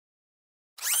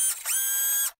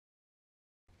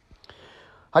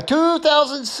A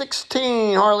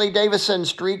 2016 Harley-Davidson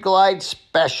Street Glide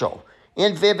Special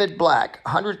in vivid black,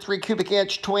 103 cubic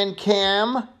inch twin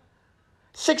cam,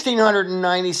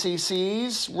 1690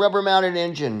 cc's, rubber mounted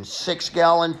engine,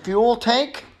 6-gallon fuel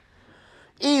tank,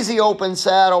 easy open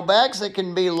saddlebags that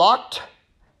can be locked,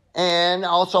 and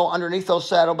also underneath those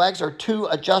saddlebags are 2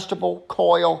 adjustable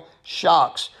coil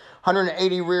shocks,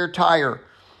 180 rear tire,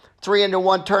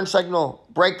 3-into-1 turn signal,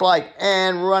 brake light,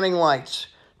 and running lights.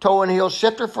 Toe and heel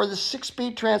shifter for the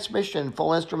 6-speed transmission.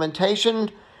 Full instrumentation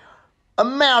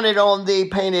mounted on the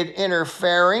painted inner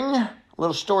fairing.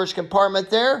 Little storage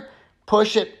compartment there.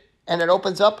 Push it and it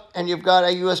opens up and you've got a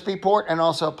USB port and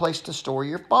also a place to store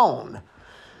your phone.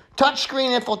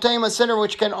 Touchscreen infotainment center,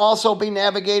 which can also be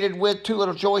navigated with 2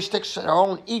 little joysticks that are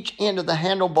on each end of the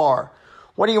handlebar.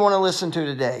 What do you want to listen to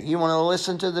today? You want to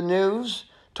listen to the news,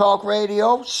 talk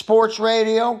radio, sports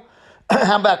radio?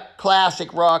 How about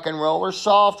classic rock and roll or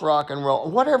soft rock and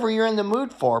roll? Whatever you're in the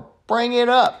mood for, bring it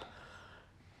up.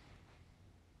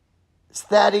 It's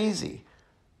that easy.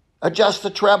 Adjust the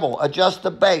treble, adjust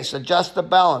the bass, adjust the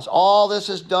balance. All this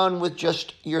is done with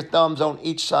just your thumbs on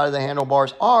each side of the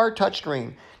handlebars or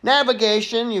touchscreen.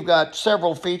 Navigation, you've got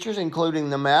several features, including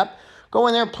the map. Go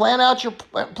in there, plan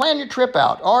your trip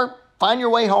out, or find your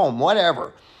way home,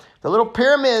 whatever. The little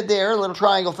pyramid there, little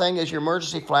triangle thing, is your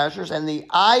emergency flashers, and the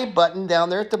I button down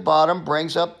there at the bottom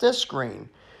brings up this screen.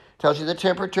 Tells you the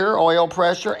temperature, oil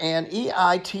pressure, and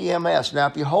EITMS. Now,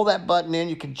 if you hold that button in,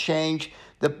 you can change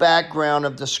the background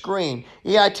of the screen.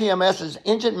 EITMS is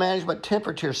Engine Management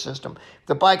Temperature System. If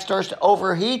the bike starts to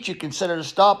overheat, you can set it a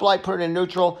stoplight, put it in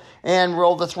neutral, and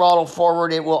roll the throttle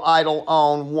forward. It will idle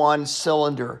on 1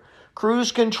 cylinder.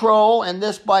 Cruise control, and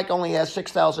this bike only has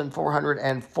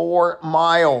 6,404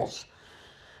 miles.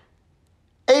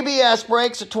 ABS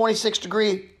brakes, a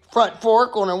 26-degree front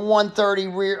fork on a 130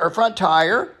 rear or front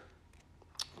tire,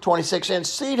 26-inch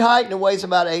seat height, and it weighs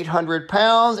about 800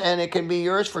 pounds, and it can be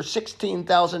yours for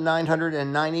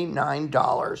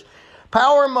 $16,999.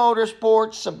 Power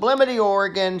Motorsports, Sublimity,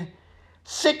 Oregon,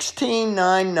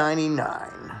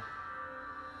 $16,999.